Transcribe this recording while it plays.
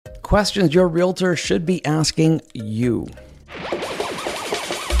questions your realtor should be asking you.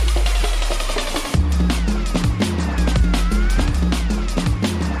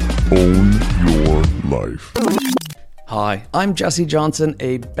 Own your life. Hi, I'm Jesse Johnson,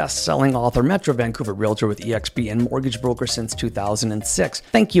 a best-selling author, Metro Vancouver realtor with eXp and mortgage broker since 2006.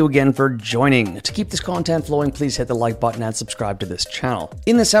 Thank you again for joining. To keep this content flowing, please hit the like button and subscribe to this channel.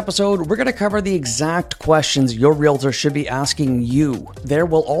 In this episode, we're going to cover the exact questions your realtor should be asking you. There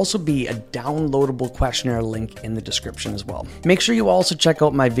will also be a downloadable questionnaire link in the description as well. Make sure you also check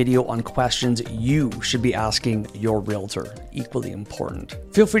out my video on questions you should be asking your realtor. Equally important.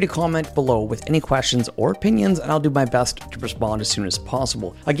 Feel free to comment below with any questions or opinions, and I'll do my best to respond as soon as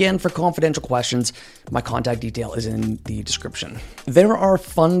possible. Again, for confidential questions, my contact detail is in the description. There are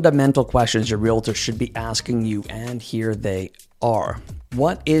fundamental questions your realtor should be asking you, and here they are.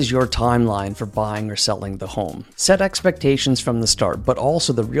 What is your timeline for buying or selling the home? Set expectations from the start, but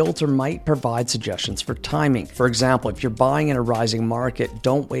also the realtor might provide suggestions for timing. For example, if you're buying in a rising market,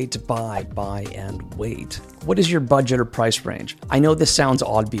 don't wait to buy and wait. What is your budget or price range? I know this sounds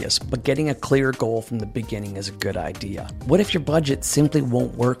obvious, but getting a clear goal from the beginning is a good idea. What if your budget simply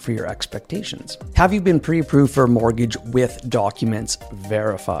won't work for your expectations? Have you been pre-approved for a mortgage with documents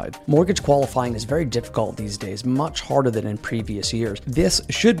verified? Mortgage qualifying is very difficult these days, much harder than in previous years. This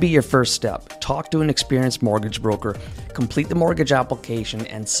should be your first step. Talk to an experienced mortgage broker, complete the mortgage application,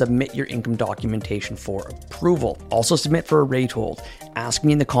 and submit your income documentation for approval. Also submit for a rate hold. Ask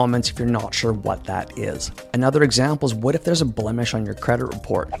me in the comments if you're not sure what that is. Another example is, what if there's a blemish on your credit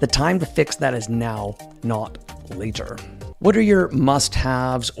report? The time to fix that is now, not later. What are your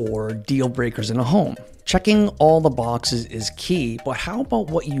must-haves or deal breakers in a home? Checking all the boxes is key, but how about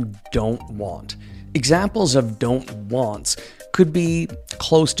what you don't want? Examples of don't wants could be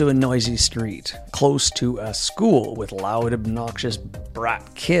close to a noisy street, close to a school with loud, obnoxious brat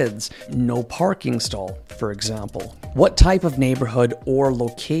kids, no parking stall, for example. What type of neighborhood or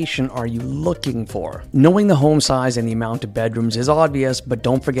location are you looking for? Knowing the home size and the amount of bedrooms is obvious, but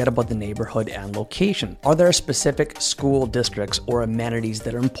don't forget about the neighborhood and location. Are there specific school districts or amenities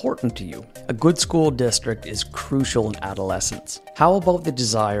that are important to you? A good school district is crucial in adolescence. How about the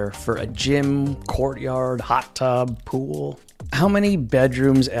desire for a gym, courtyard, hot tub, pool? How many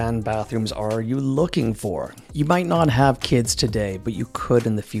bedrooms and bathrooms are you looking for? You might not have kids today, but you could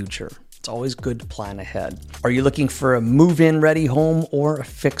in the future. It's always good to plan ahead. Are you looking for a move-in ready home or a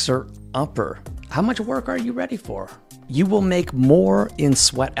fixer-upper? How much work are you ready for? You will make more in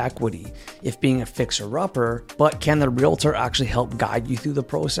sweat equity if being a fixer-upper, but can the realtor actually help guide you through the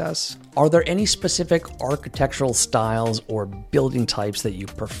process? Are there any specific architectural styles or building types that you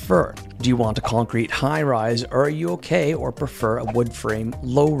prefer? Do you want a concrete high-rise, or are you okay or prefer a wood frame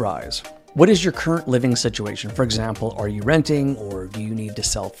low-rise? What is your current living situation? For example, are you renting or do you need to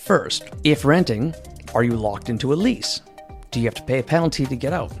sell first? If renting, are you locked into a lease? Do you have to pay a penalty to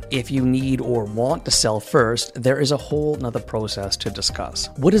get out? If you need or want to sell first, there is a whole nother process to discuss.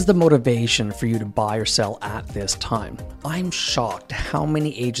 What is the motivation for you to buy or sell at this time? I'm shocked how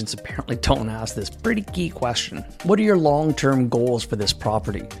many agents apparently don't ask this pretty key question. What are your long-term goals for this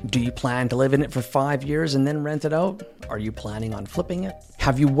property? Do you plan to live in it for 5 years and then rent it out? Are you planning on flipping it?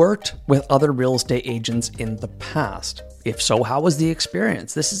 Have you worked with other real estate agents in the past? If so, how was the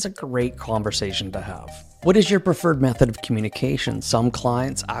experience? This is a great conversation to have. What is your preferred method of communication? Some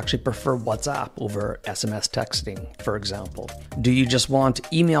clients actually prefer WhatsApp over SMS texting, for example. Do you just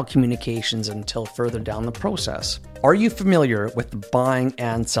want email communications until further down the process? Are you familiar with the buying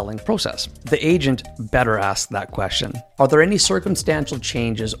and selling process? The agent better ask that question. Are there any circumstantial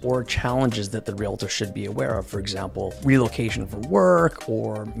changes or challenges that the realtor should be aware of? For example, relocation for work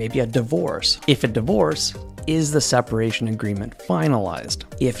or maybe a divorce. If a divorce, is the separation agreement finalized?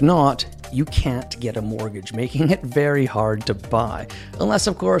 If not, you can't get a mortgage, making it very hard to buy, unless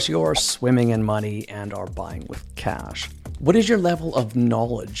of course you're swimming in money and are buying with cash. What is your level of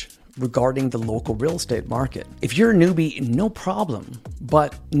knowledge regarding the local real estate market? If you're a newbie, no problem,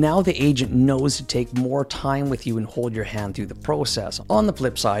 but now the agent knows to take more time with you and hold your hand through the process. On the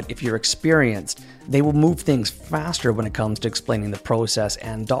flip side, if you're experienced, they will move things faster when it comes to explaining the process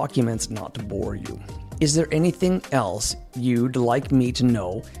and documents, not to bore you. Is there anything else you'd like me to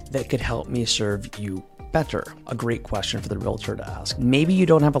know that could help me serve you better? A great question for the realtor to ask. Maybe you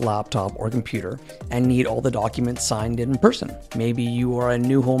don't have a laptop or computer and need all the documents signed in person. Maybe you are a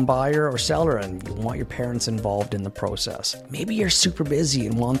new home buyer or seller and you want your parents involved in the process. Maybe you're super busy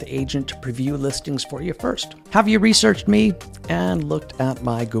and want the agent to preview listings for you first. Have you researched me and looked at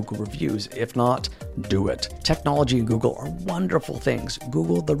my Google reviews? If not, do it. Technology and Google are wonderful things.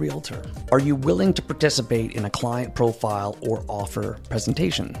 Google the realtor. Are you willing to participate in a client profile or offer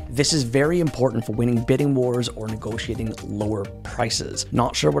presentation? This is very important for winning bidding wars or negotiating lower prices.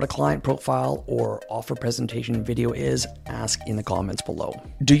 Not sure what a client profile or offer presentation video is? Ask in the comments below.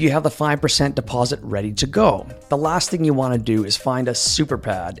 Do you have the 5% deposit ready to go? The last thing you want to do is find a super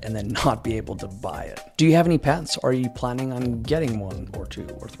pad and then not be able to buy it. Do you have any pets? Or are you planning on getting one or two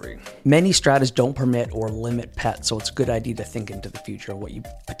or three? Many stratas don't permit or limit pets, so it's a good idea to think into the future what you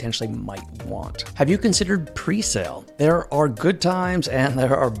potentially might want. Have you considered pre-sale? There are good times and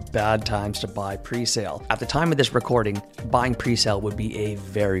there are bad times to buy pre-sale. At the time of this recording, buying pre-sale would be a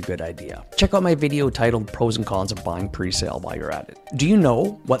very good idea. Check out my video titled Pros and Cons of Buying Pre-Sale while you're at it. Do you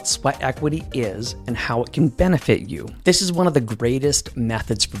know what sweat equity is and how it can benefit you? This is one of the greatest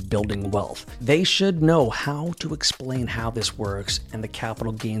methods for building wealth. They should know how to explain how this works and the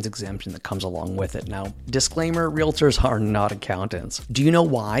capital gains exemption that comes along with it. Now, disclaimer, realtors are not accountants. Do you know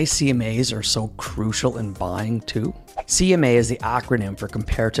why CMAs are so crucial in buying too? CMA is the acronym for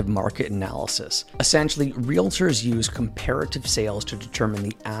Comparative Market Analysis. Essentially, realtors use comparative sales to determine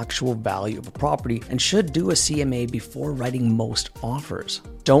the actual value of a property and should do a CMA before writing most offers.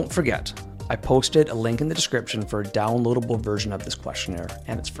 Don't forget, I posted a link in the description for a downloadable version of this questionnaire,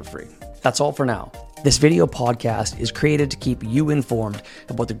 and it's for free. That's all for now. This video podcast is created to keep you informed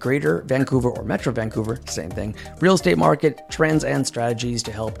about the Greater Vancouver or Metro Vancouver, same thing, real estate market, trends, and strategies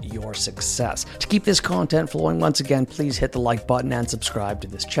to help your success. To keep this content flowing, once again, please hit the like button and subscribe to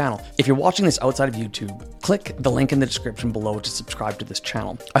this channel. If you're watching this outside of YouTube, click the link in the description below to subscribe to this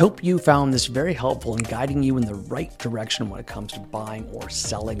channel. I hope you found this very helpful in guiding you in the right direction when it comes to buying or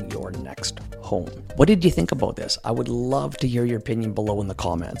selling your next home. What did you think about this? I would love to hear your opinion below in the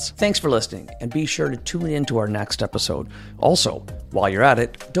comments. Thanks for listening, and be sure to tune in to our next episode. Also, while you're at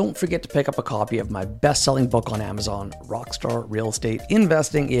it, don't forget to pick up a copy of my best-selling book on Amazon, Rockstar Real Estate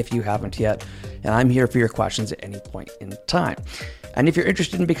Investing, if you haven't yet, and I'm here for your questions at any point in time. And if you're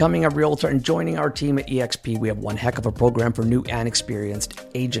interested in becoming a realtor and joining our team at eXp, we have one heck of a program for new and experienced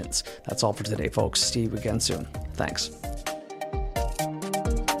agents. That's all for today, folks. See you again soon. Thanks.